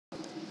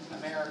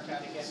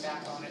get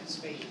back on its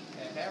feet.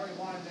 If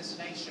everyone in this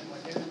nation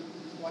would do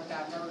what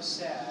that verse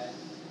said,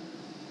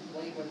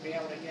 we would be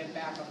able to get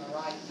back on the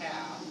right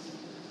path.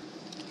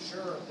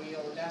 Sure,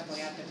 we'll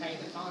definitely have to pay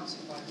the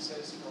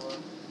consequences for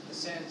the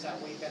sins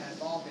that we've been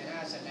involved in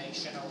as a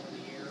nation over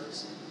the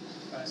years.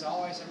 But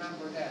always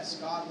remember this,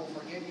 God will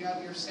forgive you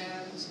of your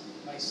sins,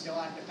 but you still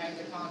have to pay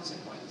the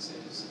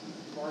consequences.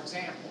 For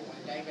example, when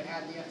David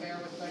had the affair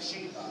with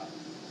Bathsheba,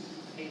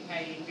 he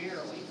paid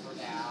dearly for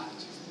that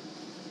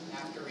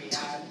after he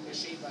had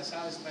Bathsheba's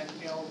husband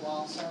killed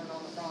while serving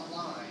on the front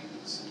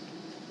lines.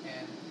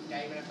 And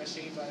David and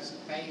Bathsheba's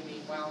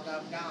baby wound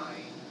up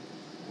dying,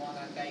 the one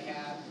that they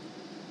had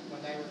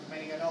when they were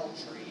committing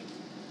adultery.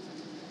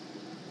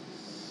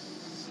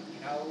 You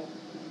know,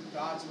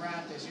 God's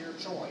wrath is your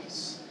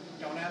choice.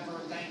 Don't ever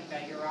think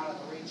that you're out of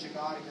the reach of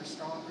God or you're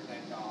stronger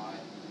than God,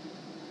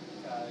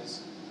 because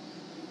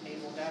He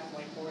will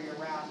definitely pour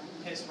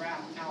His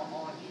wrath out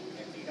on you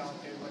if you don't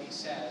do what He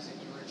says, if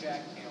you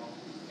reject Him,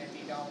 if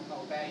you don't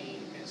obey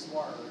His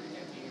word,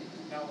 if you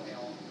know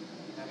Him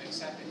and have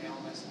accepted Him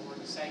as Lord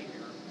and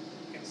Savior.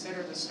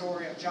 Consider the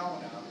story of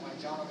Jonah, when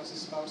Jonah was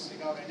supposed to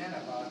go to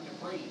Nineveh to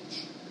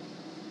preach.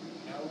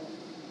 You know,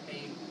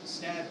 he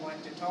instead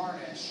went to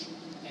Tarshish,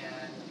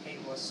 and he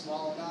was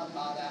swallowed up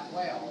by that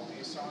whale. He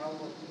was thrown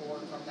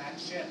overboard from that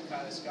ship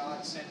because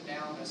God sent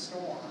down a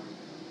storm,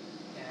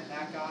 and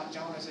that got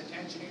Jonah's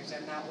attention. He was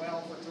in that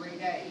whale for 3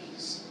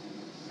 days.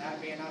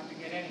 That'd be enough to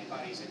get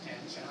anybody's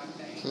attention, I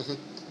think.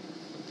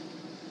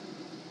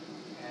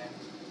 And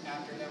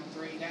after them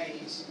 3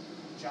 days,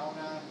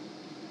 Jonah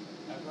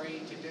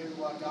agreed to do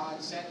what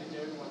God said to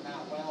do when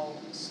that whale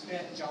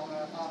spit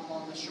Jonah up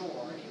on the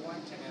shore, and he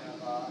went to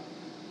Nineveh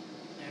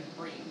and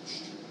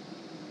preached.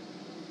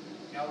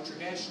 You know,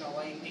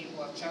 traditionally,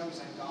 people have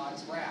chosen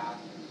God's wrath.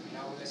 You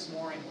know, this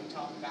morning we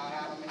talked about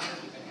Adam and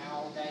Eve and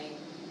how they,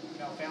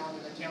 fell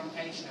into the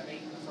temptation of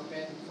eating the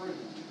forbidden fruit.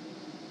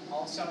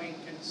 Also, you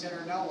can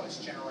consider Noah's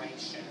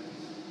generation.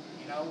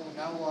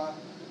 Noah,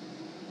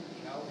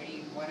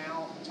 he went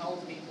out and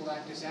told people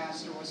that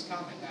disaster was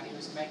coming, that he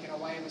was making a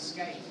way of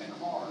escape and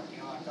hard.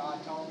 That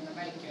God told him to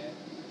make it.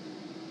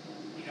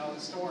 You know the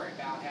story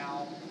about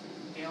how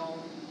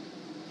him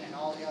and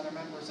all the other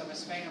members of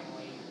his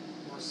family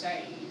were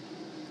saved,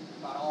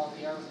 but all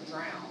the earth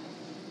drowned.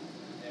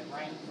 It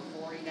rained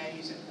for 40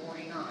 days and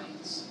 40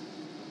 nights.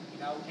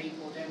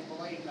 People didn't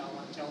believe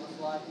Noah until the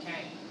flood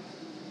came.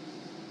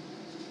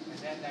 And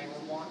then they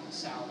were wanting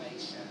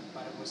salvation,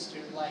 but it was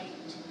too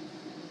late.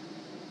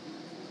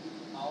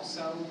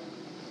 Also,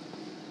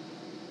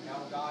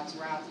 God's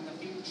wrath in the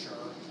future,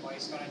 what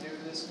He's going to do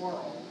to this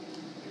world.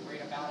 We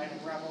read about it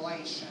in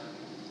Revelation,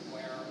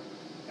 where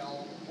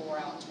He'll pour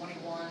out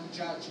 21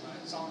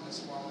 judgments on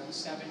this world in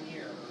 7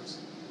 years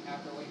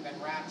after we've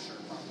been raptured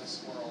from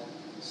this world.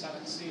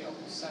 7 seals,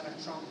 7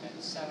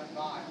 trumpets, 7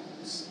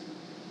 vials.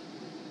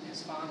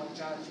 His final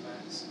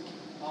judgments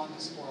on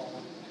this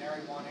world and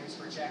everyone who's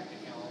rejected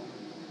Him.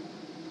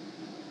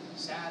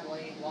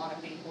 Sadly, a lot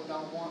of people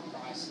don't want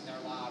Christ in their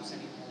lives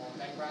anymore.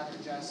 They'd rather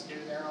just do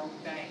their own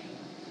thing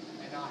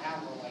and not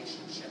have a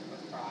relationship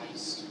with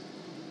Christ.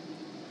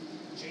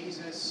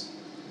 Jesus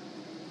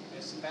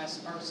is the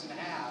best person to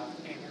have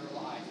in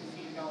your life.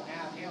 If you don't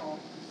have Him,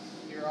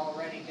 you're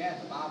already dead.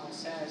 The Bible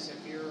says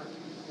if you're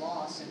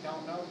lost and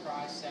don't know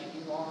Christ, that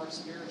you are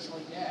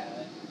spiritually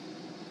dead.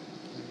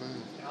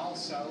 Amen. And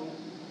also,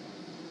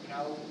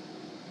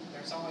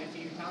 there's only a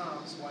few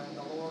times when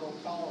the Lord will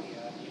call you.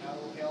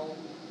 He'll,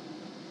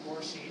 of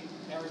course,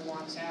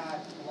 everyone's had,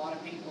 a lot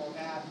of people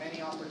have had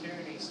many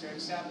opportunities to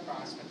accept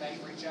Christ, but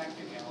they've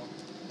rejected Him.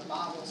 The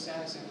Bible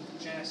says in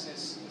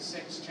Genesis, the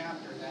 6th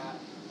chapter, that,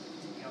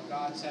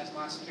 God says,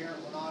 my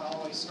spirit will not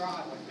always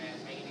strive with men,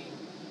 meaning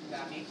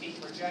that if you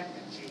keep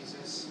rejecting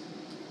Jesus,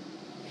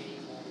 He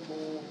will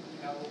pull,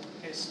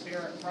 His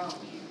spirit from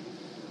you.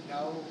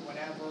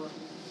 Whenever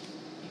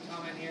you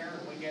come in here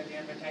and we give the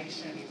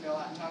invitation and you feel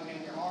that tugging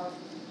in your heart,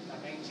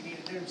 that means you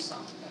need to do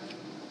something.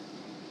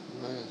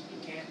 Amen. You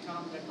can't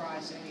come to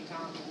Christ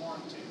anytime you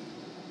want to.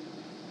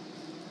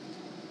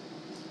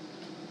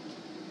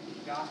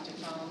 You've got to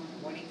come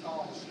when He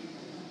calls you.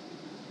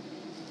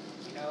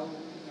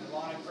 A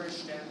lot of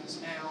Christians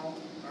now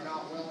are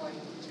not willing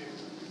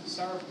to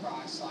serve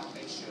Christ like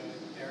they should.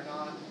 They're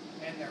not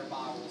in their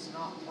Bibles,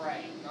 not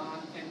praying,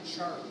 not in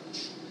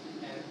church.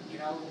 And,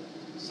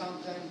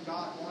 something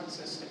God wants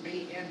us to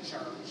be in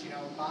church.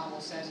 The Bible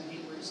says in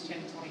Hebrews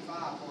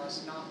 10:25 for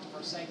us not to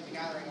forsake the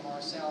gathering of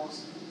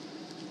ourselves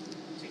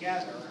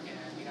together.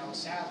 And,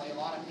 sadly, a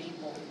lot of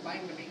people who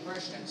claim to be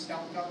Christians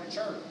don't go to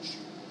church.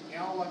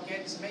 What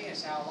gets me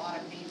is how a lot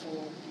of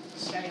people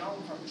stay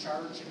home from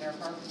church and they're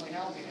perfectly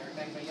healthy and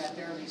everything, but yet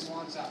there are these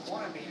ones that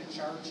want to be in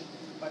church,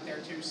 but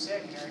they're too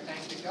sick and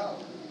everything to go.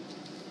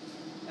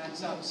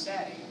 That's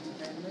upsetting.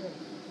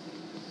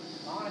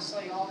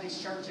 Honestly, all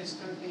these churches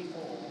could be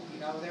full.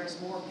 There's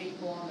more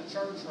people on the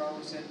church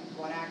rows than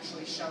what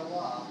actually show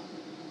up.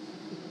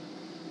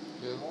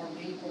 Yeah. More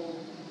people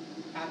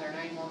have their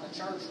name on the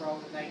church row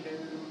than they do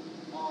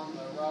on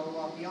the row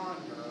up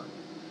yonder.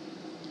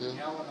 Yeah. You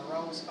know, when the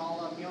roll's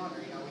called up yonder,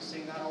 you know, we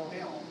sing that old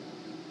hymn.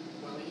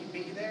 Will you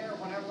be there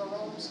whenever the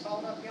roll's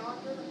called up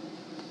yonder?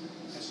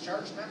 Because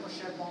church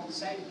membership won't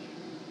save you.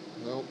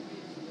 Nope.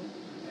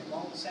 It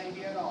won't save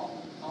you at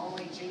all.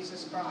 Only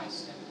Jesus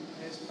Christ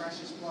and His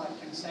precious blood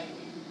can save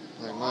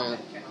you. Amen.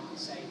 Muhammad cannot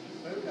save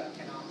you. Buddha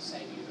cannot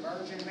save you. The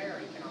Virgin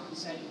Mary cannot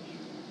save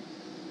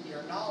you.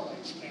 Your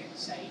knowledge can't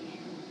save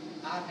you.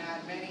 I've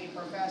had many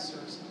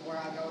professors where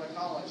I go to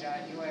college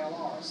at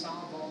UALR. Some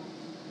of them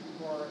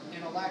were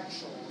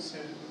intellectuals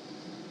who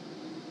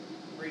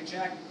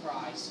reject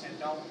Christ and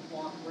don't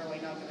want really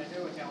nothing to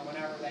do with Him.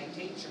 Whenever they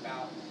teach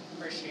about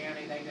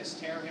Christianity, they just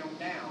tear Him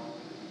down.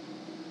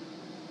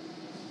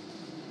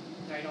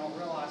 They don't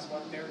realize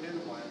what they're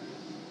doing.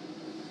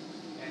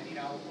 And you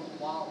know,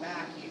 a while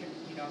back,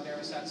 you know, there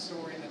was that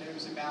story in the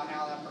news about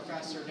how that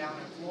professor down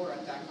in Florida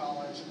at that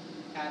college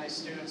had his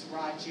students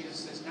write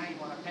Jesus' name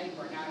on a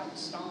paper and had them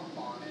stomp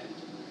on it.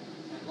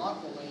 And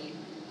luckily,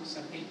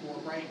 some people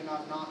were brave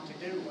enough not to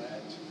do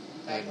it.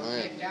 They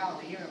were kicked out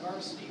of the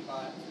university,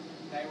 but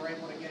they were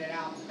able to get it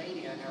out in the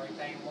media and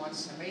everything.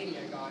 Once the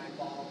media got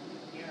involved,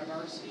 the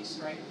university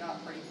straightened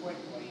up pretty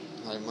quickly.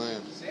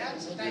 Amen. See,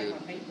 that's the thing.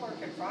 When people are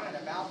confronted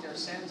about their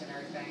sins and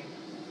everything,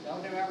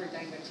 they'll do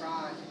everything to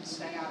try and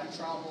stay out of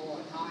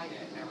trouble and hide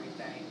it and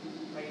everything.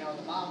 But, you know,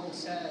 the Bible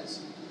says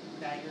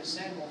that your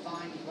sin will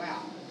find you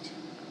out.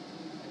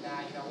 And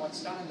that, you know,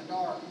 what's done in the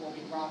dark will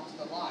be brought to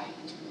the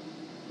light.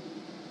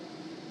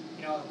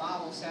 You know, the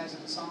Bible says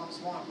in Psalms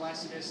 1,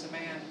 blessed is the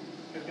man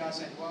who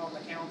doesn't dwell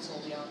in the counsel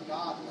of the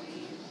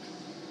ungodly.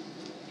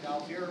 You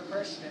know, if you're a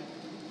Christian,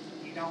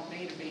 you don't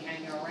need to be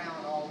hanging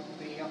around all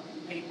the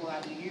people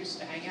that you used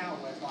to hang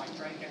out with, like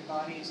drinking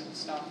buddies and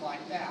stuff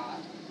like that.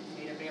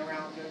 You need to be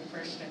around good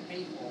Christian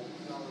people.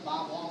 You know, the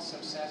Bible also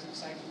says in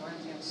 2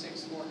 Corinthians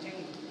 6:14,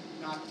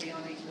 not to be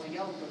unequally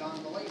yoked with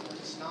unbelievers.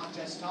 It's not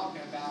just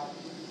talking about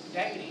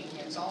dating,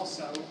 it's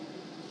also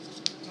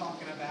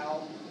talking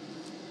about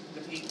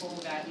the people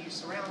that you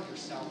surround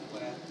yourself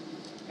with.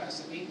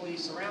 Because the people you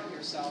surround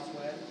yourself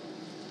with,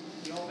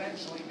 you'll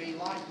eventually be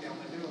like them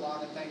and do a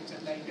lot of things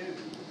that they do.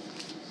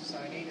 So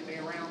you need to be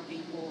around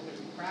people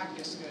who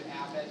practice good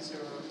habits, who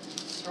are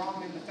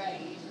strong in the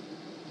faith.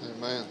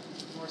 Amen.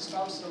 We're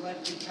supposed to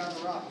lift each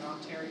other up,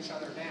 not tear each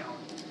other down.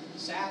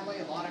 Sadly,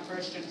 a lot of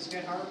Christians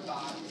get hurt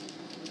by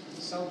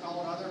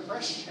so-called other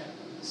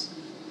Christians.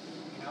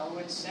 You know,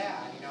 it's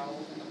sad. You know,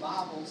 the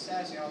Bible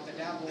says, you know, the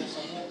devil is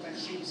a wolf in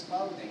sheep's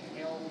clothing. And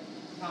he'll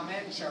come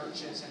in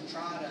churches and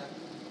try to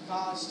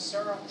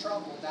stir up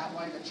trouble. That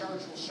way the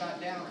church will shut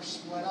down or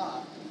split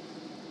up.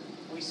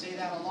 We see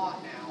that a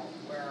lot now,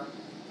 where,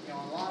 you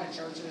know, in a lot of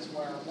churches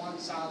where one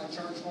side of the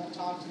church won't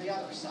talk to the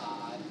other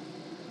side.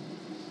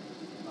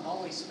 The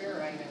Holy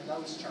Spirit ain't in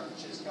those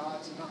churches.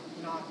 God's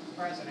not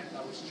present in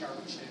those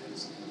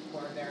churches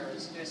where there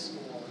is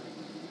discord.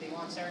 He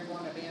wants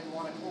everyone to be in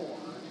one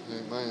accord.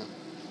 Amen.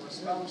 We're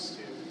supposed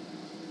to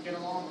get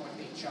along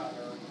with each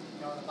other.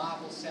 You know, the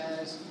Bible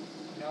says,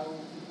 you know,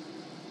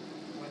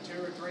 when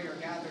 2 or 3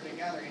 are gathered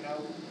together, you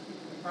know,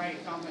 we pray,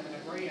 come in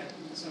agreement,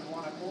 in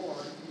one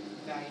accord,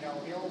 that, you know,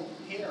 He'll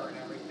hear and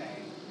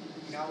everything.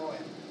 You know,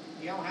 and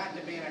you don't have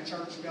to be in a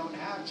church building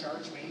to have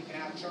church. I mean, you can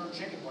have church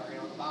anywhere.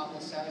 You know, the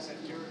Bible says if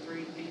 2 or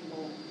 3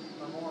 people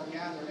or more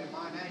gathered in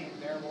my name,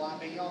 there will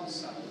I be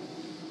also.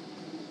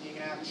 You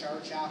can have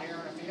church out here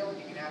in a field.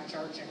 You can have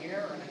church in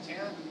here or in a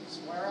tent. It's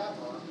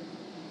wherever.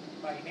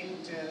 But you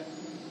need to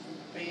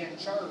be in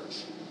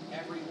church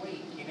every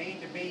week. You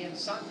need to be in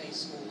Sunday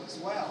school as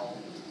well,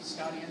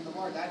 studying the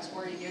Word. That's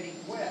where you get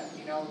equipped.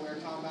 You know, we were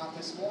talking about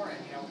this morning,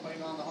 you know,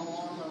 putting on the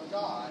whole armor of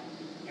God.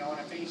 You know, in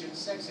Ephesians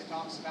 6, it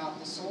talks about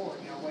the sword,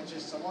 you know, which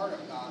is the Word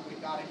of God.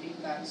 We've got to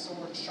keep that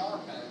sword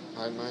sharpened.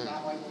 Amen.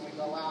 That way when we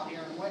go out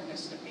here and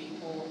witness to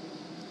people,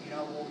 you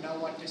know, we'll know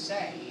what to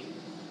say.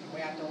 And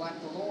we have to let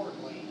the Lord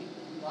lead.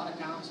 A lot of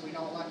times we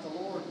don't let the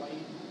Lord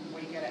lead.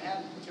 We get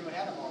too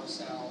ahead of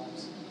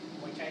ourselves.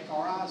 We take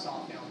our eyes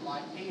off Him,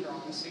 like Peter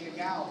on the Sea of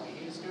Galilee.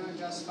 He was doing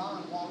just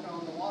fine walking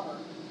on the water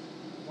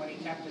when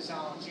he kept his eye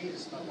on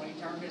Jesus. But when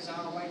he turned his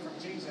eye away from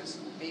Jesus,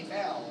 he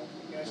fell.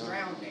 He was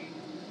drowning.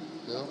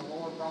 Yeah. The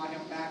Lord brought him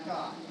back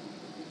up.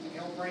 And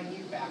He'll bring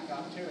you back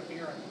up too if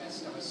you're in the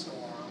midst of a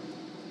storm.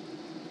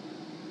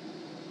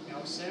 You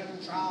know,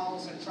 soon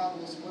trials and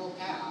troubles will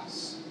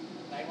pass.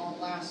 They won't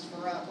last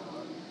forever.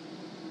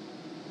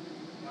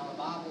 You know, the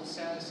Bible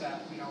says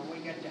that, you know, when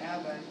we get to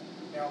heaven,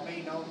 there will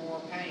be no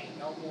more pain,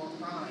 no more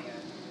crying,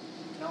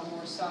 no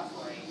more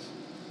suffering.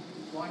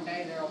 One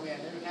day there will be a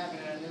new heaven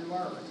and a new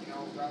earth, you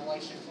know,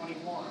 Revelation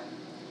 21.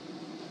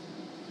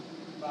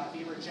 But if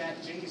you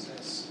reject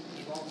Jesus,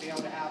 you won't be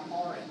able to have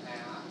part in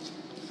that.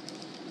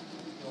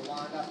 You'll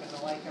wind up in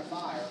the lake of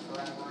fire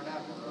forever and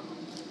ever.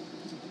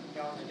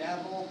 You know, the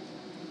devil,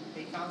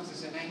 he comes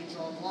as an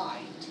angel of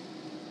light.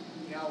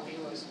 You know, he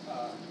was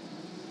a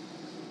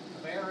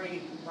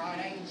very bright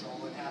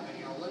angel in heaven,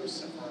 you know,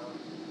 Lucifer.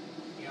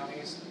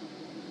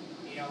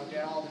 You know,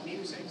 did all the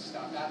music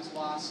stuff. That's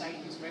why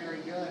Satan's very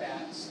good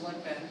at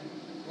slipping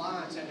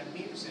lines into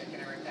music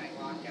and everything,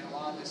 like in a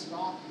lot of this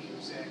rock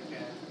music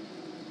and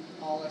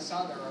all this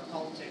other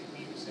occultic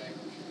music.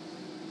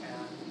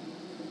 And,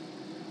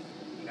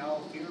 you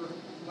know, if you're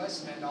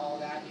listening to all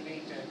that, you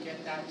need to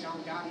get that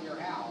junk out of your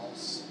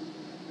house.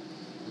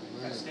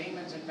 Because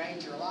demons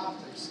invade your life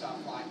through stuff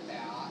like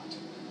that.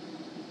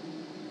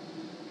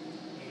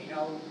 And, you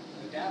know,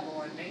 the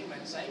devil and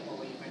demons, they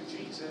believe in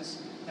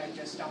Jesus. They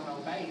just don't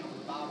obey him.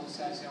 The Bible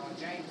says, you know, in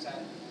James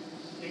that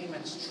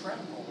demons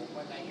tremble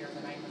when they hear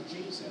the name of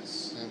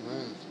Jesus.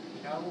 Amen.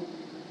 You know,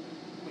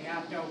 we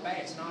have to obey.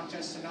 It's not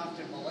just enough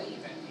to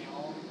believe in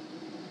him,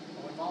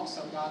 but we've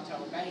also got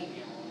to obey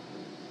him.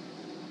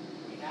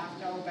 We have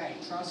to obey,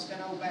 trust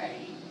and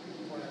obey,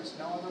 for there's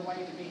no other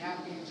way to be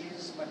happy in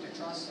Jesus but to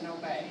trust and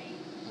obey.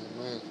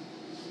 Amen.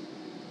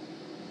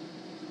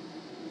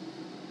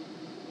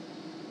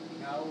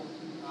 You know,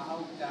 I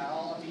hope that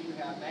all of you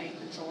have made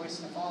the choice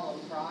to follow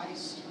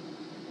Christ.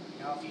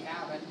 You know, if you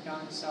haven't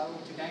done so,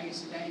 today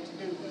is the day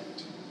to do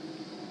it.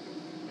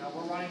 You know,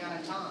 we're running out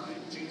of time.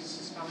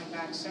 Jesus is coming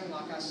back soon,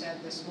 like I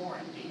said this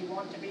morning. Do you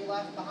want to be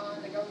left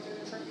behind to go through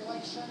the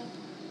tribulation?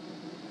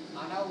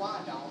 I know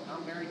I don't.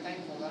 I'm very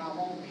thankful that I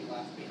won't be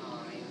left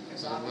behind,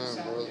 because I've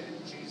accepted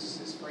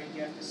Jesus' free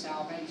gift of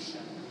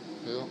salvation.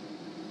 Yeah.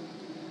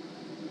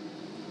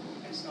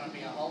 It's going to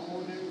be a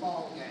whole new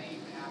ball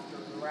game after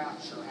the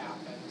rapture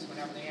happens,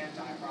 whenever the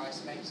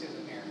Antichrist makes his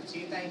appearance.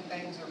 You think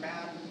things are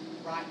bad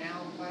right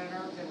now on planet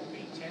Earth? It will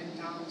be 10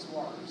 times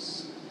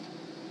worse.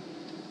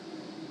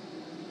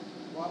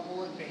 What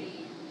will it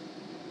be?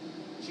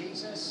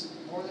 Jesus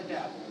or the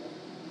devil?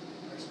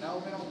 There's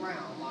no middle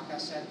ground, like I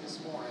said this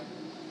morning.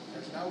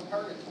 There's no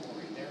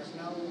purgatory. There's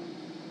no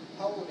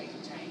holding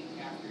tank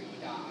after you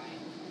die.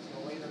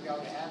 You'll either go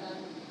to heaven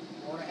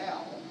or to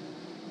hell.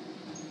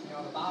 You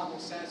know, the Bible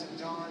says in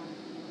John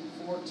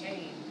 14,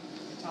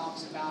 it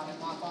talks about, in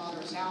my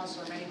Father's house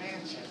are many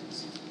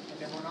mansions.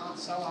 If it were not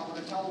so, I would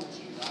have told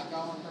you. I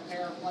go and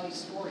prepare a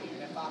place for you.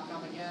 And if I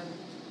come again,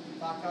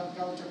 if I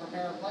go to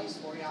prepare a place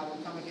for you, I will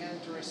come again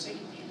to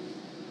receive you.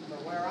 For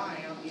where I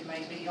am, you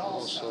may be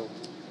also.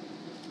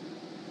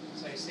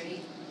 So you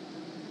see,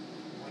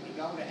 when you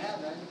go to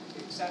heaven,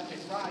 you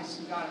accepted Christ,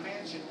 you've got a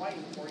mansion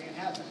waiting for you in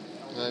heaven.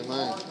 It'll be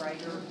far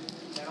greater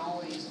than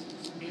all these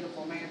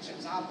beautiful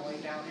mansions, I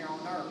believe, down here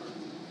on earth.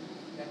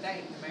 To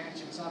think the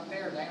mansions up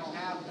there, they don't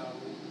have no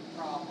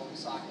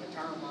problems like with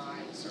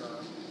termites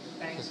or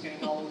things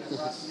getting old and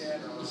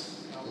rusted or,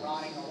 you know,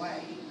 rotting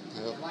away.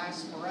 Yep. It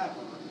lasts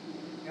forever.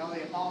 You know,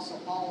 the Apostle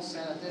Paul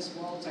said that this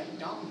world's a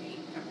dung heap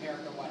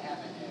compared to what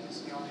heaven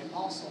is. You know, the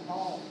Apostle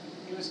Paul,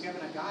 he was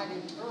given a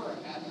guided tour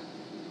of heaven.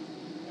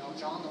 You know,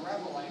 John the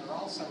Revelator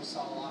also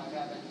saw a lot of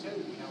heaven too.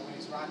 You know, when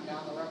he's writing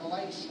down the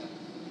Revelation,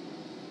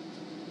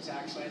 he's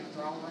actually in the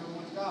throne room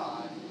with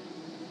God.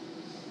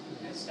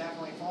 And it's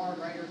definitely far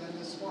greater than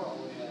this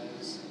world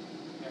is.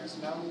 There's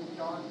no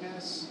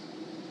darkness.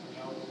 You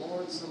know, the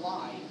Lord's the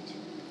light.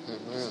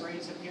 The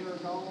streets of pure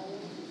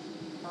gold,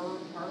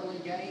 pearly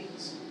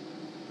gates.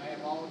 They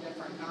have all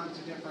different kinds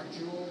of different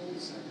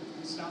jewels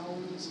and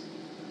stones.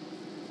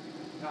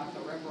 Got the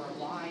river of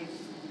life.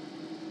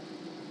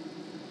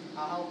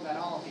 I hope that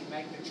all of you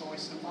make the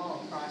choice to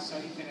follow Christ so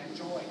you can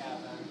enjoy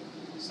heaven.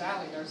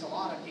 Sadly, there's a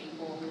lot of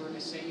people who are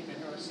deceived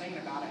and who are singing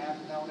about a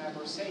heaven they'll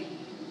never see.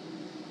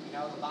 You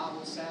know, the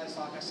Bible says,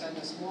 like I said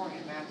this morning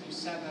in Matthew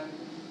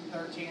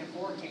 7:13 and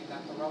 14,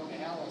 that the road to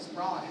hell is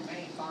broad and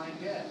many find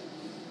it.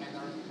 And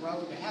the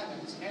road to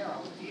heaven's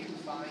narrow, few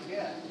find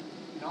it.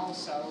 And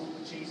also,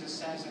 Jesus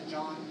says in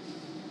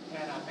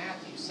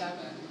Matthew 7,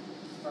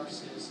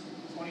 verses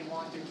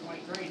 21 through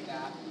 23,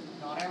 that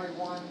not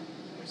everyone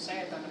who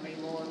saith unto me,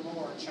 Lord,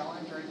 Lord, shall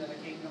enter into the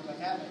kingdom of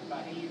heaven,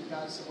 but he who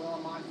does the will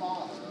of my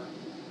Father.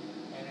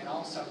 And it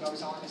also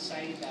goes on to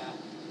say that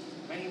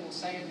many will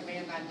say unto me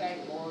in that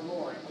day, Lord,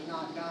 Lord, have we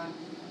not done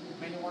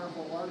many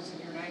wonderful works in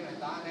your name, and in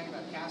thy name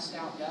have cast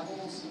out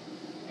devils?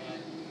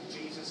 And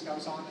Jesus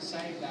goes on to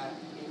say that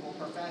he will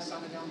profess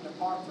unto them,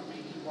 depart from me,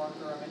 ye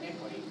worker of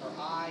iniquity, for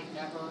I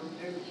never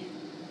knew you.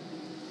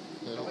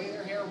 Yeah.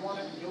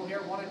 You'll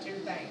hear one of two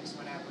things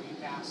whenever you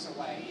pass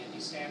away and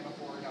you stand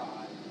before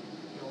God.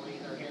 You'll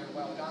either hear,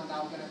 well done,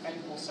 thou good and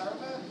faithful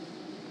servant,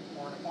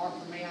 or depart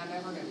from me, I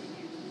never knew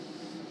you.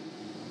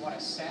 What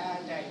a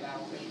sad day that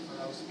will be for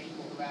those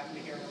people who have to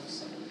hear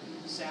those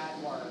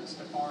sad words,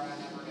 depart, I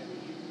never knew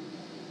you.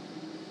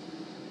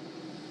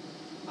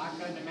 I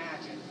couldn't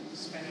imagine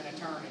spending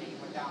eternity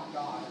without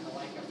God in the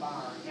lake of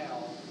fire and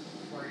hell,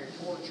 where you're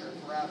tortured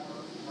forever,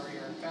 where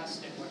you're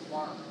infested with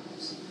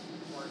worms,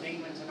 where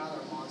demons and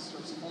other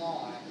monsters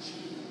claw at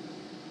you.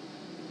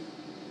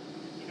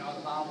 You know,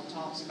 the Bible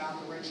talks about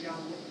the rich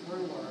young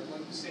ruler in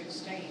Luke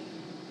 16.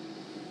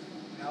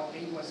 You know,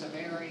 he was a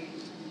very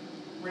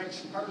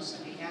rich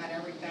person. He had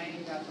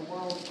everything that the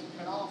world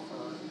could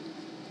offer,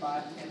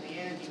 but in the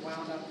end he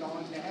wound up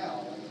going to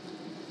hell.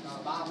 Now,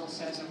 the Bible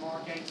says in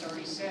Mark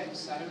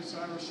 8:36 that what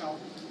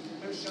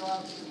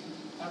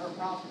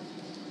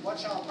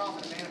shall it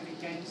profit a man if he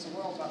gains the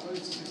world but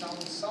loses his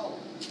own soul?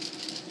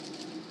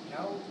 You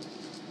know,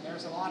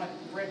 there's a lot of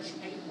rich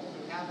people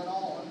who have it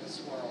all in this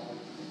world,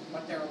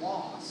 but they're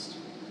lost.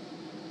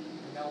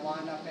 And they'll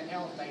wind up in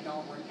hell if they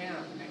don't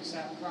repent and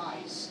accept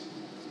Christ.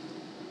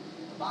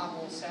 The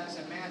Bible says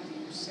in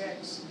Matthew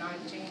 6,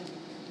 19,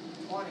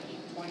 20,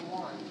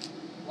 21,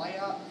 lay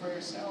up for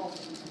yourself,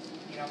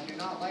 do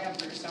not lay up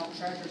for yourself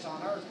treasures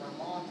on earth where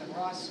moth and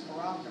rust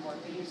corrupt and where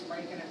thieves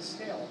break in and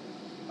steal,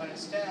 but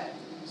instead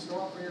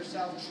store up for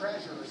yourself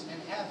treasures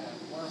in heaven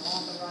where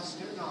moth and rust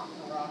do not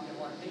corrupt and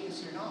where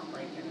thieves do not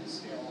break in and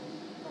steal.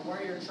 For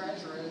where your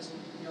treasure is,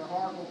 your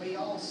heart will be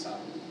also.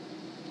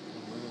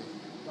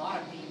 A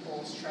lot of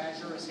people's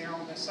treasure is here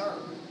on this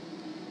earth.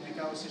 And it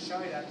goes to show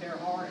you that their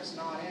heart is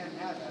not in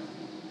heaven,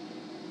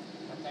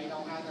 that they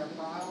don't have their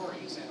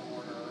priorities in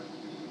order.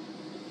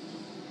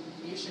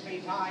 You should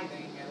be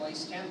tithing at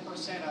least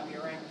 10% of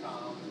your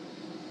income,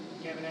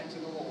 giving it to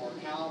the Lord.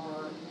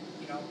 However,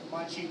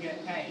 much you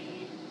get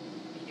paid,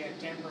 you give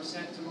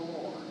 10% to the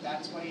Lord.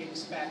 That's what He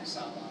expects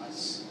of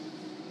us.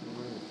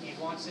 He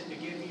wants it to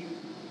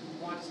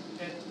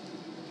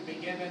be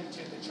given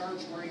to the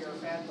church where you're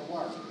fed the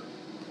Word.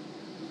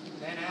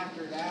 Then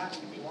after that,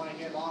 if you want to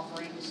give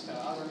offerings to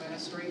other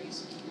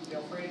ministries,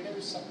 feel free to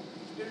do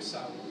so.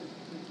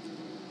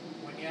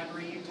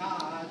 Whenever you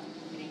tithe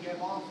and you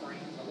give offering,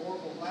 the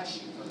Lord will bless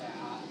you for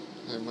that.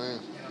 Amen.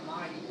 In a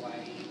mighty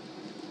way.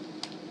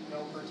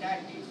 He'll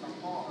protect you from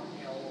harm.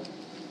 He'll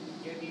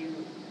give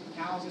you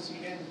houses you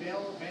didn't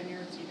build,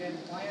 vineyards you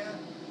didn't plant,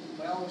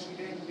 wells you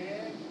didn't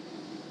dig,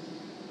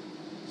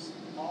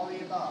 all the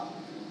above.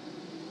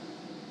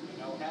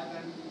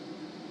 Heaven,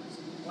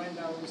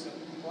 windows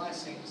of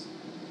blessings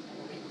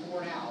will be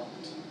poured out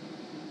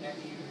if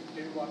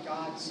you do what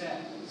God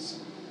says.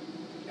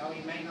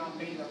 You may not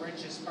be the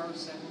richest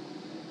person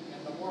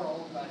in the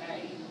world, but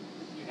hey,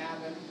 you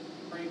have it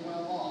pretty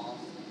well off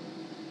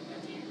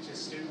if you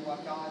just do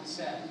what God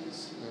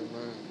says.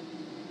 Amen.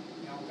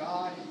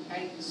 God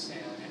hates sin,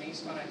 and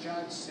He's going to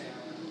judge sin.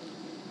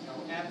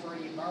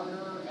 Every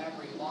murderer,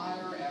 every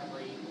liar,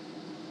 every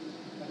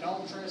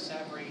adulteress,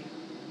 every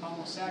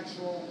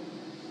homosexual,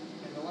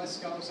 and the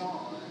list goes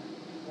on,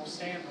 will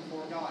stand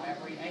before God.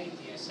 Every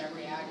atheist,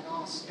 every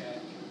agnostic,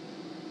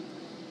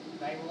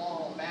 they will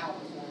all bow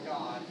before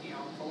God. In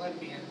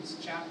Philippians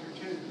chapter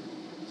 2,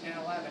 10,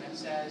 11, it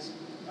says,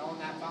 on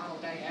that final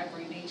day,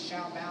 every knee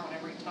shall bow and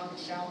every tongue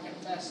shall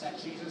confess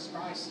that Jesus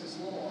Christ is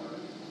Lord.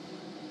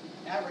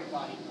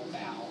 Everybody will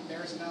bow.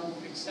 There's no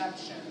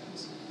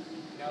exceptions.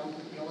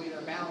 You'll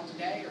either bow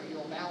today or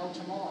you'll bow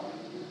tomorrow.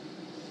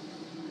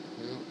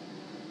 Yeah.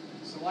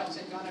 So what's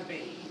it going to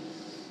be?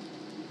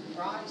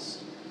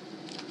 Christ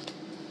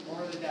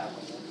or the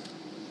devil?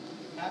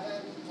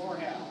 Heaven or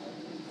hell?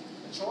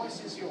 The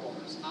choice is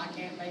yours. I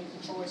can't make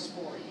the choice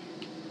for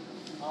you.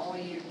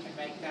 Only you can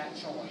make that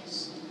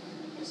choice.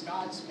 Is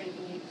God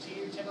speaking to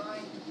you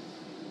tonight?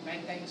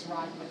 Make things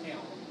right with Him.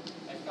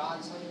 If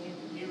God's leading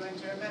you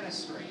into a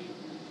ministry,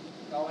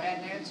 go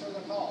ahead and answer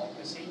the call,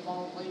 because He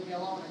won't leave you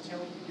alone until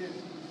you do.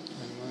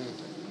 Amen.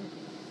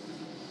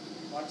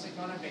 What's it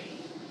going to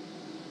be?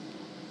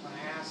 I'm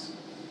going to ask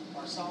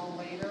our song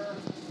leader,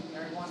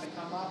 everyone to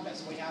come up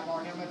as we have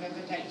our hymn of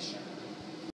invitation.